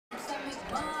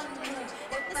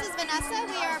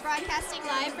are broadcasting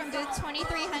live from booth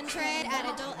 2300 at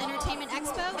Adult Entertainment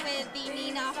Expo with the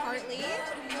NINA Hartley.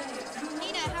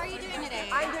 Nina, how are you doing today?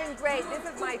 I'm doing great. This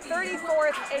is my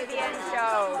 34th AVN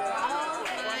show. Oh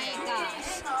my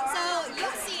gosh. So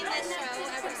you've seen this show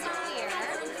every single year.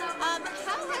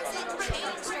 How has it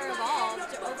changed or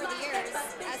evolved over the years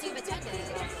as you've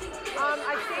attended?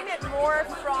 I've seen it more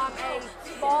from a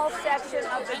small section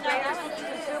of the greater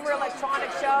consumer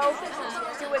electronic show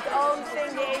to its own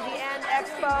thing, the AVN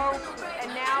Expo, and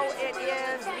now it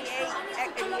is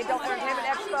the Adult Entertainment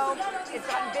Expo. It's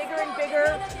gotten bigger and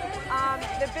bigger.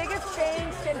 The biggest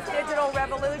change since digital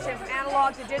revolution, from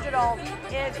analog to digital,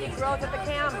 is the growth of the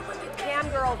cam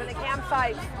girls and the cam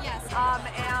sites. Yes.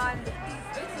 And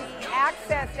the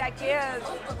access that gives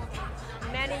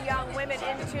many young women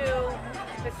into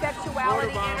the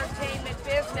sexuality entertainment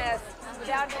business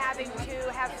without having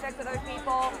to have sex with other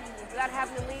people, without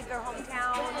having to leave their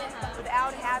hometown,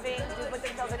 without having to put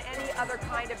themselves in any other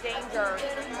kind of danger.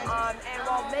 And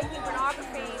while making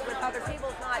pornography with other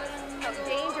people is not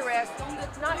dangerous,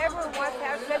 not everyone wants to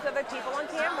have sex with other people on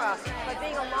camera. But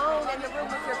being alone in the room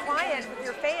with your clients, with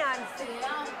your fans,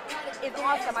 is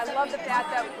awesome. I love the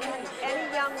fact that any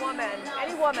young woman,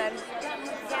 any woman,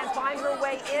 can find her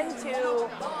way into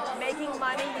making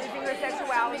money using her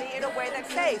sexuality in a way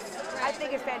that's safe. I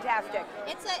think it's fantastic.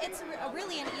 It's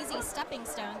really an easy stepping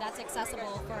stone that's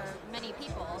accessible for many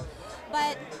people.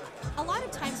 But a lot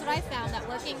of times what I've found that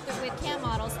working with cam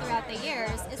models throughout the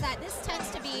years is that this tends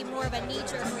to be more of a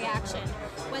knee-jerk reaction.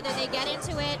 Whether they get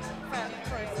into it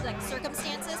for like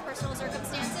circumstances, personal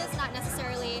circumstances, not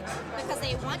necessarily because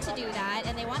they want to do that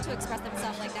and they want to express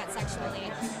themselves like that sexually.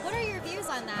 What are your views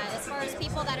on that as far as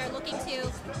people that are looking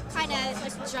to kind of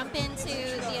just jump into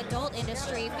the adult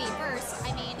industry feet first?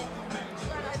 I mean,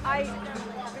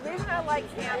 the reason I like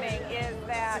camming is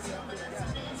that,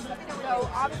 so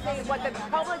obviously what the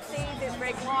public sees is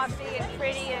very glossy and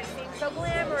pretty and it seems so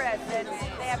glamorous and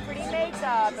they have pretty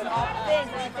makeup and all the things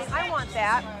and you think, I want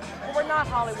that, but we're not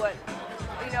Hollywood.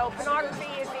 You know, pornography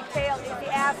is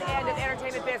the ass end of the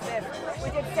entertainment business,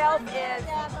 which itself is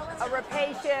a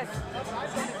rapacious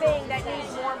thing that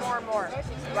needs more and more and more,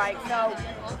 right? So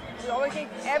we always need,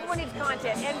 everyone needs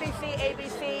content. NBC,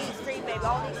 ABC, Streamate, we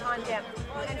all need content.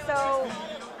 And so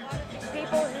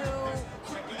people who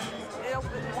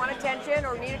want attention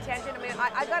or need attention. I mean,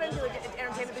 I got into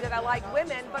entertainment because I like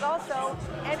women, but also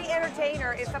any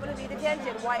entertainer is someone who needs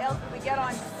attention. Why else would we get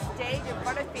on stage in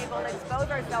front of people and expose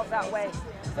ourselves that way?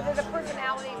 So there's a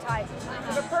personality type.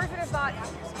 If a person is not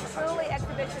truly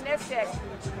exhibitionistic,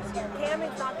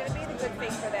 camming's not going to be the good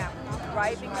thing for them,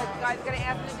 right? Because guys are going to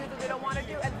ask them to do things they don't want to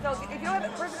do. And so if you don't have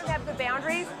a person doesn't have good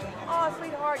boundaries, oh,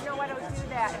 sweetheart, no, I don't do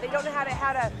that. And they don't know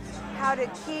how to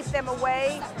keep them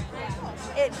away.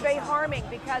 It's very harming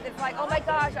because it's like, oh my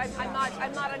gosh,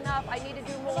 I'm not enough. I need to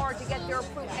do more to get their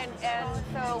approval. And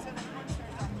so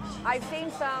I've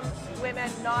seen some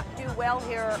women not do well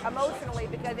here emotionally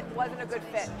because it wasn't a good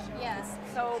fit. yes.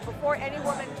 So before any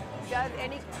woman does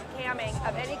any camming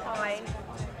of any kind,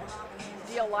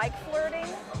 do you like flirting?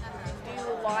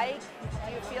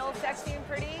 Do you feel sexy and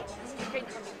pretty?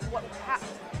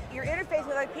 You're interfacing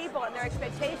with other people and their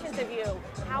expectations of you.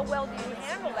 How well do you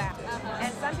handle that?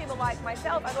 And some people like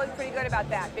myself, I'm always pretty good about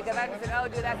that because I said, oh,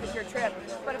 dude, that's just your trip.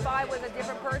 But if I was a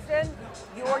different person,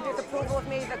 your disapproval of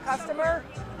me as a customer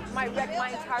might wreck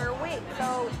my entire week.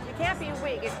 So you can't be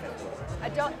weak.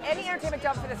 Any entertainment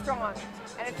jumps for the strong,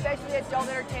 and especially adult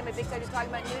entertainment because you're talking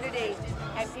about nudity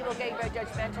and people getting very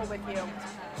judgmental with you.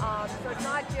 So it's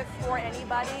not just for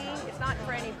anybody. It's not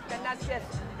for any, and that's just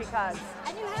because.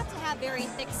 And you have to have very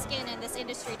thick skin in this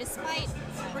industry, despite,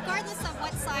 regardless of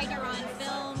what side you're on,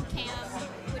 film, cam.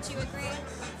 Would you agree?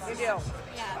 You do.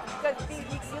 Yeah. Because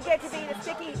you get to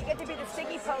be the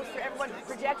sticky post for everyone's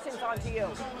projections onto you.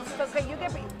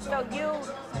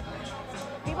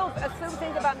 People assume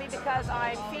things about me because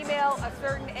I'm female, a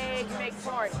certain age, make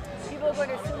porn. People are going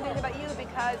to assume things about you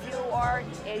because you are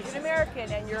Asian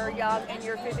American and you're young and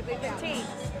you're physically petite.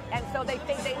 And so they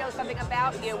think they know something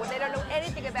about you when they don't know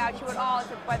anything about you at all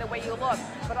except by the way you look.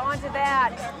 But onto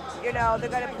that, you know, they're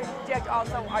going to project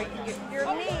also, you're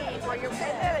mean or you're,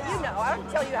 you know, I don't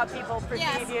tell you how people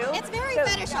perceive you. It's very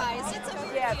fetishized. It's a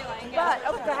weird feeling. But,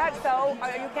 so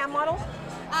are you a cam model?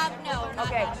 No, not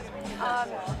okay.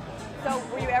 So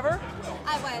were you ever?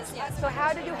 I was, yes. So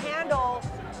how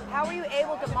were you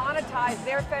able to monetize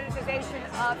their fetishization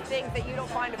of things that you don't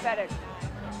find a fetish?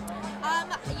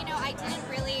 You know, I didn't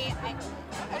really,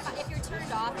 if you're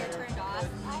turned off, you're turned off,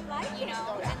 you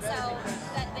know, and so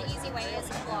the easy way is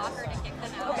to block or to kick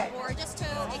them out, or just to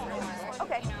ignore.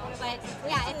 Okay. You know? But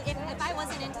yeah, if I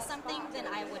wasn't into something, then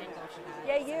I wouldn't go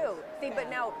Yeah, you. See, but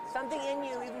now something in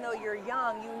you, even though you're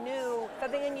young, you knew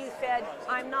something in you said,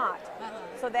 I'm not.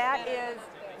 So that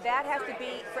has to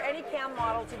be, for any cam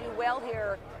model to do well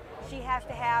here, she has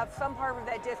to have some part of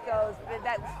that just goes,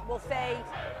 that will say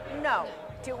no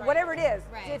to whatever it is.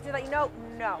 Just to let you know,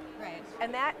 no. Right.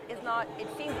 And that is not, it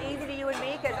seems easy to you and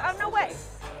me because, oh, no way.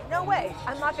 No way.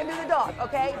 I'm not going to do the dog,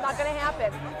 okay? It's not going to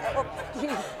happen.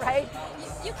 Right?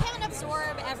 You can't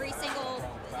absorb every single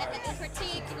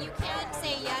critique. You can't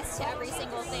say yes to every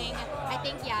single thing. I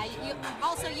think, yeah, you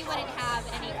wouldn't have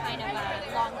any kind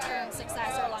of long-term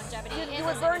success or longevity. You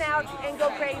would burn out and go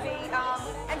crazy.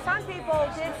 And some people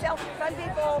did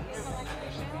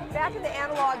back in the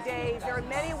analog days, there were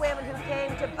many women who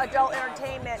came to adult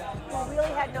entertainment who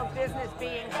really had no business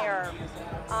being here.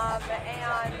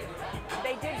 And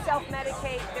they did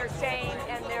self-medicate their shame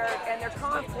and their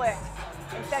conflict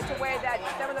in such a way that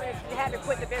some of them had to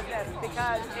quit the business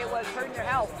because it was hurting their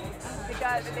health,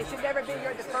 because they should never be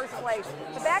here in the first place.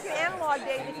 But back in analog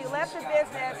days, if you left the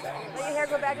business, let your hair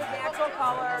go back to its natural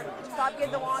color, stop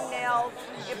getting the long nails,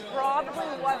 it probably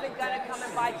wasn't going to come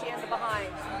and bite you in the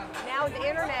behind. Now with the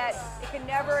internet, it can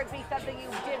never be something you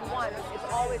did once.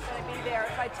 It's always going to be there.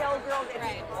 So I tell girls, it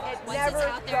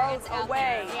never goes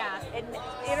away. Yeah.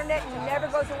 Internet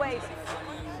never goes away.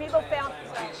 People found,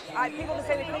 people can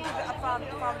send me pictures from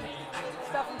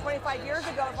stuff from 25 years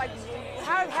ago. It's like,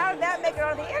 how did that make it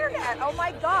on the internet? Oh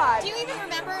my God. Do you even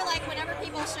remember, like, whenever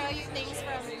people show you things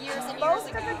from years and years Most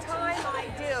ago? of the time I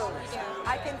do. Yeah.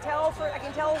 I can tell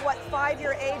what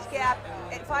 5-year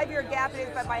gap it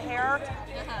is by my hair.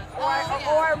 Or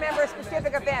I remember a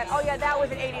specific event. Oh yeah, that was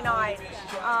in '89.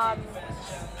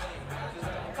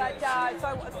 So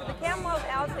for the cam models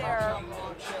out there,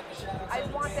 I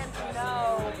just want them to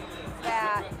know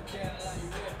that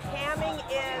camming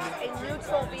is a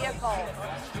neutral vehicle.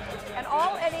 And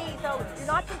so you're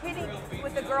not competing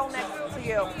with the girl next to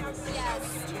you.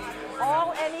 Yes.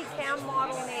 All any cam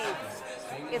model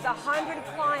needs is 100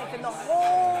 clients in the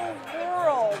whole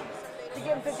world to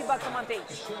give them $50 a month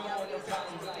each.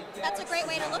 That's a great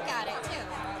way to look at it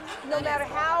too. No matter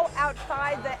how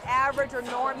outside the average or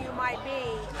norm you might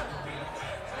be,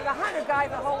 there's 100 guys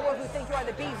in the whole world who think you are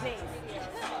the bee's knees.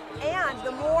 And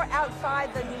the more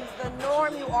outside the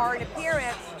norm you are in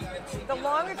appearance, the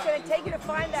longer it's going to take you to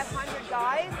find that 100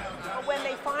 guys, but when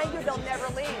they find you, they'll never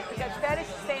leave because fetish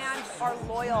fans are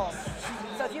loyal.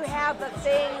 So if you have the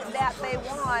thing that they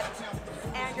want,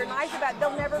 and you're nice about it,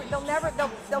 they'll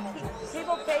keep,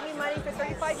 people pay me money for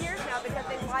 35 years now because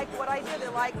they like what I do, they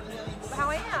like how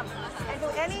I am. And so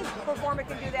any performer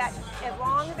can do that as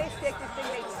long as they stick to things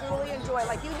they truly enjoy,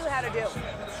 like you knew how to do.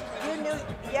 You knew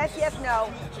yes, yes, no,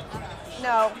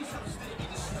 no.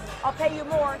 I'll pay you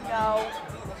more, no.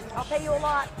 I'll pay you a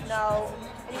lot, no.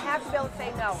 And you have to be able to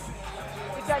say no.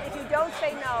 Because if you don't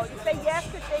say no, you say yes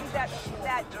to things that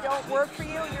don't work for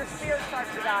you, your spirit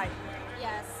starts to die.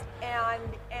 Yes. And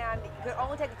you could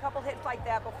only take a couple hits like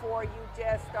that before you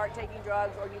just start taking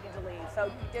drugs or you need to leave.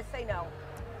 So just say no.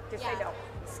 Just say no.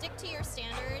 Stick to your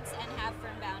standards and have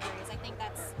firm boundaries. I think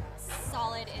that's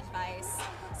solid advice.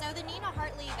 So the NINA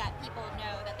HARTLEY that people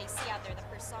know, that they see out there, the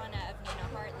persona of NINA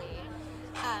HARTLEY,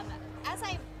 as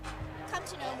I've come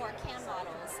to know more cam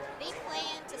models, they play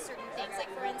into certain things.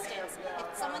 Like for instance, if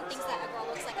someone thinks that a girl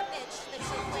looks like a bitch, then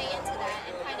she'll play into that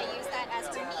and kind of use that as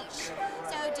her niche.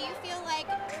 So do you feel like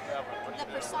the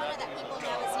persona that people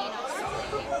know as NINA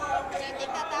HARTLEY, do you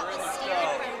think that that was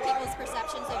steered from people's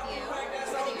perceptions of you?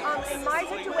 In my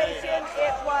situation,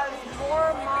 it was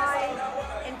more my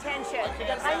intention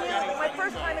because I knew my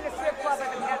first time in a strip club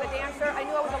as a dancer, I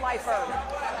knew I was a lifer.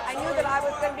 I knew that I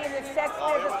was going to be in the sex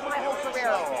business my whole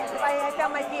career because I had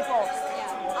found my people.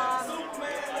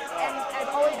 And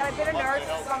I've been a nurse.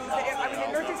 I was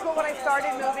in nursing school when I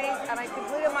started movies, and I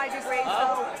completed my degree.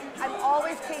 So I'm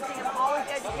always teaching, I'm always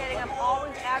educating, I'm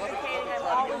always advocating, I'm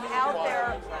always out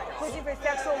there pushing for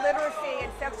sexual literacy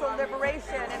and sexual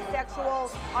liberation and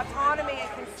sexual autonomy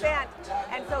and consent.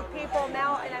 And so people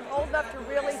now, and I'm old enough to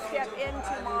really step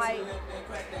into my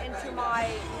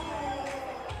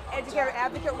educator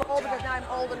advocate role because now I'm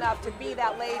old enough to be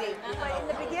that lady. But in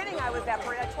the beginning I was that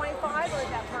person. At 25 I was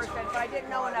that person, but I didn't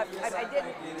know enough. I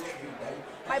didn't.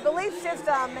 My belief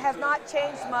system has not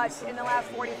changed much in the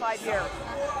last 45 years.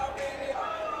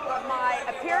 But my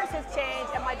appearance has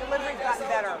changed and my delivery's gotten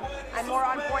better. I'm more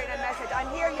on point in a message. I'm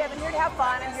here to have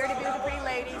fun. I'm here to be with the pretty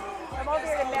ladies. I'm over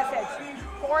here to message.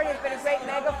 Ford has been a great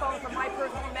megaphone for my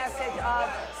personal message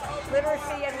of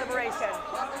literacy and liberation.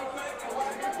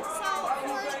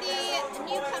 The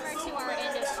newcomer to our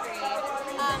industry,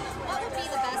 what would be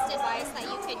the best advice that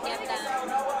you could give them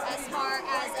as far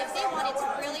as if they wanted to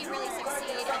really, really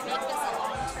succeed and make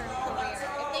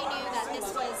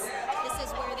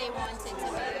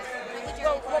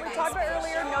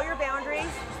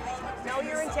boundaries, know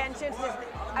your intentions.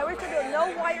 I always tell people,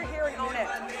 know why you're here and own it.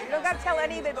 You don't got to tell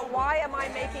any of it, but why am I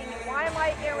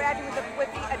interacting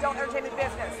with the adult entertainment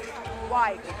business?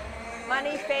 Why?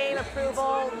 Money, fame,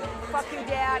 approval, fuck you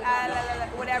dad,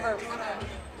 whatever.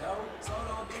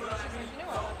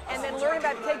 And then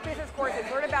take business courses,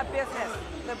 learn about business.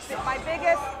 My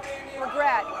biggest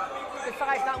regret,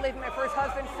 besides not leaving my first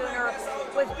husband sooner,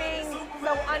 was being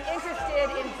so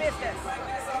uninterested in business.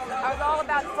 I was all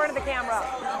about the front of the camera.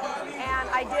 And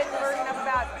I didn't learn enough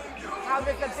about how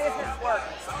does the business work?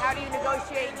 How do you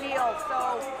negotiate deals?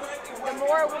 So the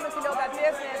more a woman can know about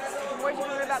business, the more she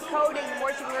can learn about coding, the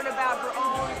more she can learn about her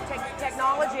own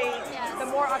technology, the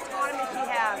more autonomy she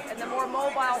has, and the more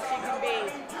mobile she can be.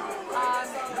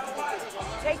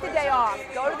 Take the day off,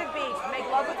 go to the beach, make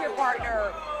love with your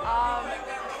partner,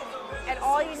 and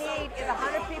all you need is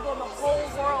 100 people in the whole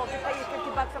world to pay you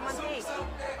 $50 a month each.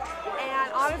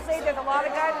 And honestly, there's a lot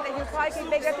of guys that you probably can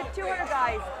make up to 200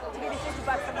 guys to give you $50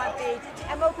 a month each,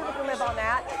 and most people can live on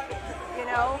that, you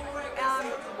know.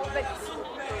 But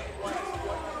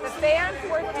the fans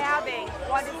worth having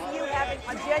want to see you having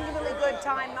a genuinely good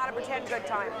time, not a pretend good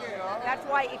time. That's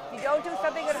why if you don't do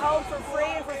something at home for free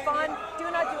and for fun, do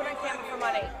not do it on camera for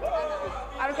money.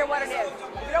 I don't care what it is.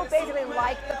 If you don't basically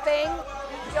like the thing,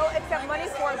 don't accept money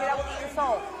for it, that will eat your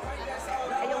soul.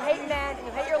 And you'll hate men, and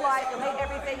you'll hate your life, you'll hate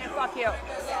everything, and fuck you.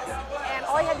 And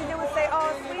all you had to do was say, oh,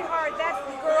 sweetheart, that's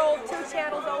the girl 2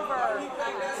 channels over.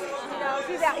 You know,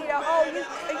 she's out, you know, oh,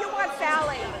 you want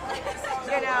Sally.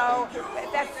 You know,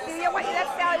 that's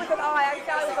Sally with an I, I'm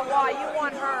Sally with a Y, you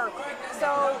want her.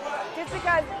 So just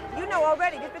because, you know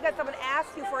already, just because someone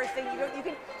asks you for a thing, you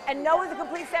can, and no is a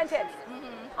complete sentence.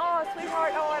 Oh,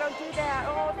 sweetheart, oh, I don't do that.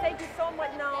 Oh, thank you so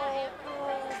much, no.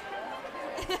 Oh.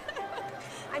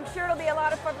 I'm sure it'll be a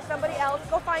lot of fun for somebody else.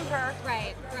 Go find her.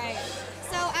 Right, right.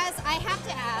 So as I have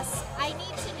to ask, I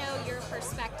need to know your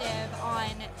perspective on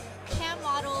cam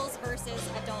models versus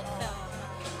adult film.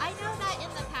 I know that in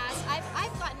the past,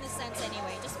 I've gotten the sense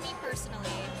anyway, just me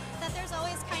personally, that there's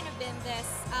always kind of been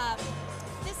this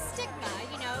this stigma,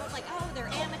 you know, like, oh, they're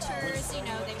amateurs, you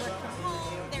know, they work from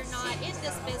home, they're not in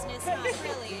this business, not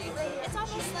really. It's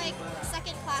almost like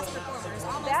second-class performers,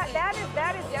 almost.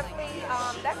 That is definitely,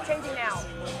 that's changing now.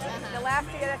 The last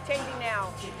year, that's changing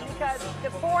now. Because the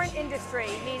porn industry,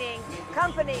 meaning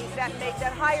companies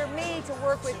that hire me to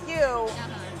work with you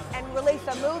and release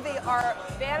a movie, are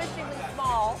vanishingly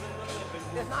small.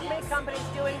 There's not many companies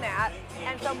doing that,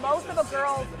 and so most of a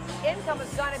girl's income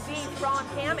is going to be from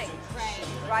camming,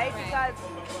 right? Because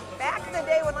back in the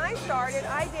day when I started,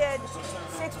 I did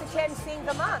 6 to 10 scenes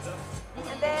a month,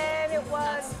 and then it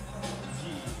was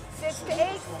 6 to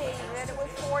 8 scenes, and then it was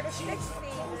 4 to 6 scenes,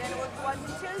 and then it was 1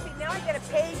 to 2 scenes. Now I get a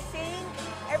paid scene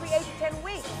every 8 to 10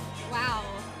 weeks. Wow.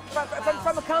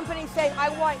 From a company saying, I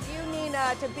want you,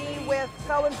 Nina, to be with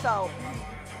so-and-so.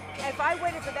 And if I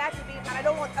waited for that to be, and I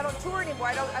don't tour anymore,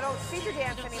 I don't feature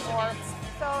dance anymore.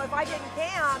 So if I didn't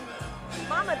cam,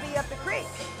 Mama be up the creek,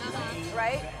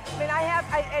 right? I mean, I have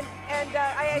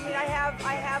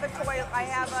a toy, I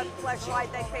have a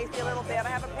fleshlight that pays me a little bit. I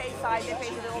have a pay side that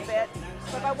pays me a little bit.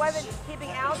 But if I wasn't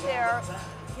keeping out there,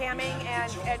 camming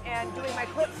and doing my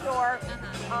clip store,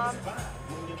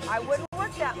 I wouldn't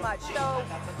work that much. So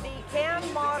the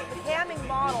camming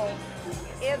model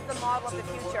is the model of the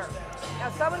future. Now,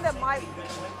 some of them might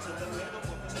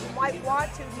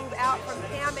want to move out from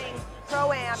camming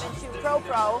pro-am into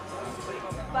pro-pro,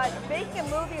 but making a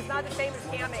movie is not the same as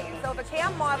camming. So the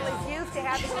cam model is used to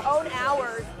having her own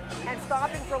hours and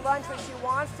stopping for lunch when she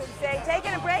wants to and saying,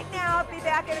 taking a break now, be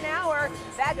back in an hour.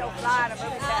 That don't fly on a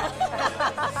movie set.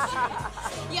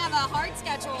 You have a hard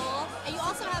schedule, and you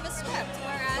also have a script,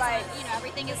 whereas you know,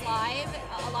 everything is live.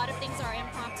 A lot of things are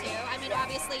impromptu. I mean,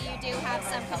 obviously you do have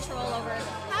some control over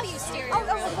how you steer your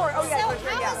room. Of course. Oh, yeah, so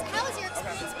for sure, how has your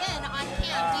experience been on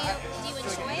cam? Do you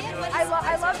enjoy it?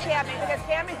 I love camming because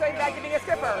camming is going back to being a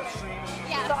stripper.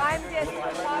 Yeah. So I'm just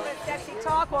love it, sexy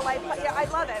talk. Well, I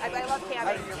love it. I love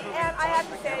camming, and I have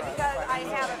to say, because I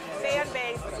have a fan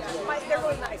base, they're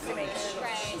really nice to me.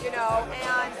 Right. You know,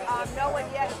 and no one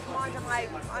yet has come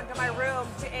onto my room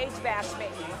to age bash me.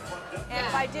 And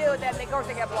if I do, then they go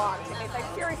to get blocked. And it's like,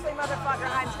 seriously, motherfucker,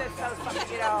 I'm just so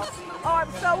fucking, you know. Oh,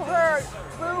 I'm so hurt.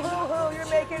 Boo hoo hoo, you're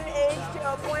making an age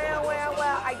joke. Well.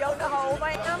 I don't know how old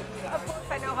I am. Of course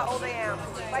I know how old I am.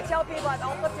 I tell people I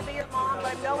don't look to be your mom,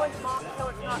 but I'm no one's mom, so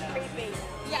it's not creepy.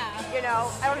 Yeah. You know,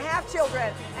 I don't have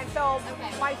children. And so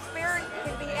my spirit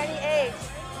can be any age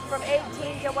from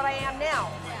 18 to what I am now.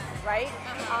 Right?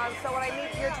 So when I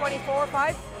meet, you're 24 or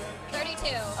 5?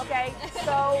 32. Okay,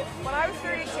 so when I was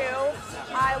 32,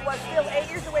 I was still 8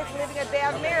 years away from living a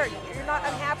bad marriage. You're not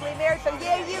unhappily married, so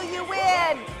yeah, you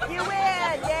win! You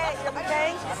win! Yeah, you know what I'm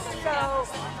saying? So,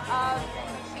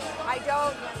 I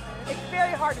don't, it's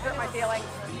very hard to hurt my feelings.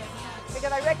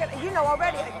 Because I reckon, you know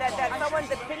already, that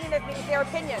someone's opinion of me is their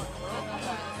opinion.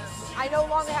 I no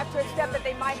longer have to accept that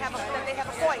they might have that they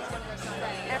have a point.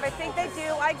 And if I think they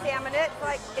do, I examine it.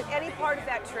 Like, is any part of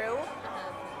that true?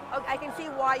 I can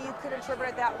see why you could interpret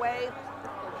it that way,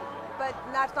 but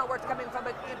that's not where it's coming from.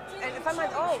 And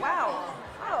sometimes, oh wow,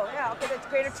 oh yeah, okay, there's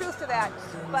greater truth to that.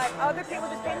 But other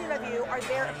people's opinion of you are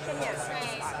their opinion.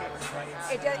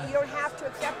 You don't have to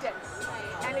accept it.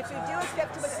 And if you do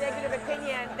accept too much negative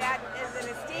opinion, that is an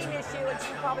esteem issue, and you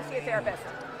should probably see a therapist.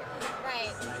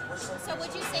 Right. So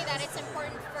would you say that it's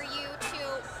important for you to,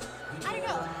 I don't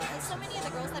know, so many of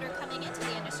the girls that are coming into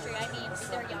the industry, I mean,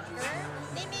 they're younger,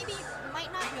 they maybe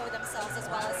might not know themselves as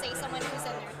well as, say, someone who's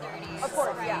in their 30s. Of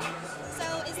course, right? yeah. So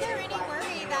is there any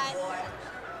worry that,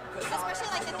 especially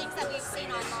like the things that we've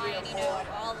seen online, you know,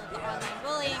 all of the online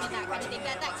bullying and that kind of thing,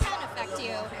 that can affect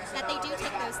you, that they do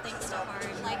take those things to heart?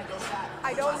 Like,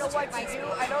 I don't know what to do.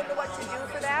 I don't know what to do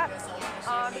for that.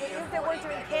 Because if they weren't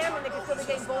doing camming, they could still be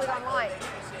getting bullied online.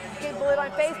 You get bullied on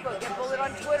Facebook, you get bullied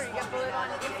on Twitter, you get bullied on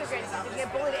Instagram, you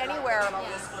get bullied anywhere.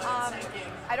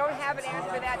 I don't have an answer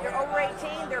for that. They're over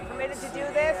 18, they're permitted to do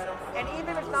this, and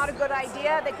even if it's not a good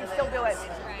idea, they can still do it.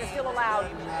 They're still allowed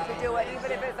to do it,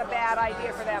 even if it's a bad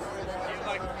idea for them.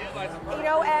 You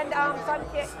know, and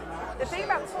the thing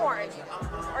about porn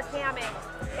or camming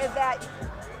is that,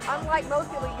 unlike most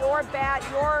people, your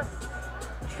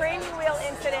training wheel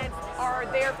incidents are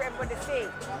there for everyone to see.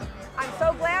 I'm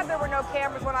so glad there were no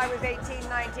cameras when I was 18,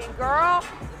 19. Girl,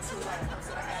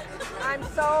 I'm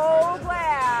so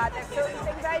glad that certain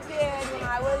things I did when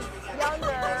I was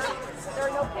younger, there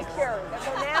are no pictures. And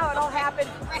so now it all happens.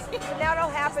 Now it all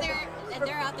happens. And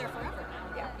they're out there forever.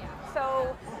 Yeah.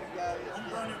 So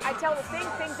I tell the same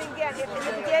thing again. In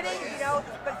the beginning, you know,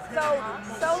 but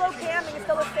solo camming is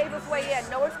still the safest way in.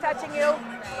 No one's touching you.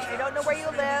 They don't know where you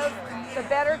live. The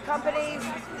better companies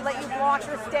let you block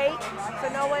your state, so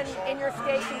no one in your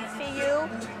state can see you.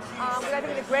 Which I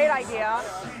think is a great idea.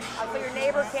 So your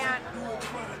neighbor can't.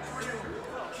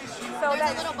 So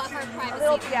there's a little buffer of privacy.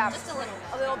 Just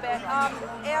a little bit.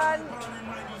 And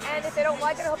if they don't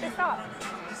like it, I hope they stop.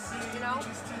 You know.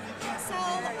 So,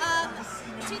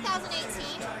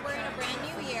 2018, we're in a brand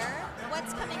new year.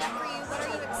 What's coming up for you? What are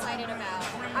you excited about?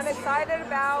 I'm excited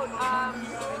about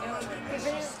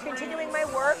continuing my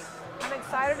work. I'm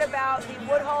excited about the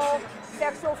Woodhull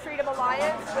Sexual Freedom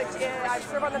Alliance, which I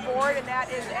serve on the board, and that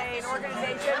is an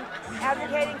organization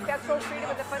advocating sexual freedom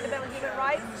as a fundamental human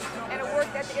right, and it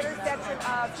works at the intersection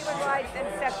of human rights and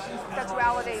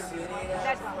sexuality.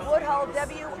 That's Woodhull,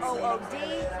 WOODHULL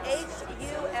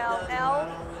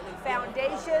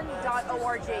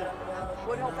Foundation.org.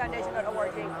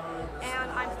 WoodhullFoundation.org.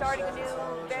 And I'm starting a new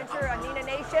venture, a NINA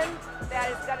Nation,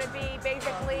 that is going to be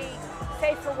basically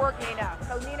safe for work NINA.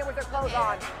 So NINA with their clothes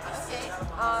on. Okay.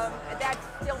 That's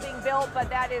still being built, but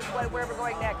that is where we're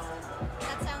going next.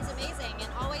 That sounds amazing,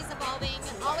 and always evolving,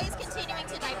 always continuing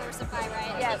to diversify,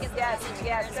 right? Yes.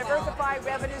 Diversify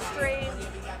revenue stream,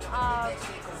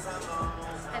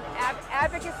 and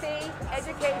advocacy,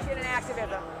 education, and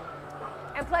activism.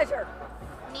 And pleasure.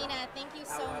 NINA, thank you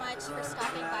so much for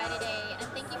stopping by today,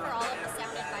 and thank you for all of the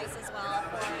sound advice as well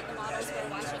for the models who are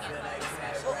watching at home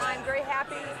especially. Well, I'm very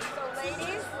happy. So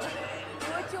ladies, do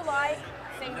what you like,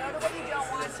 say no to what you don't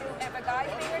want to. If a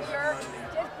guy's being a jerk,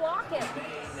 just block him.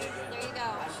 There you go.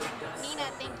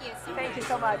 NINA, thank you so much. Thank you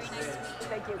so much. Very nice to meet you.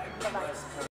 Thank you. Bye-bye.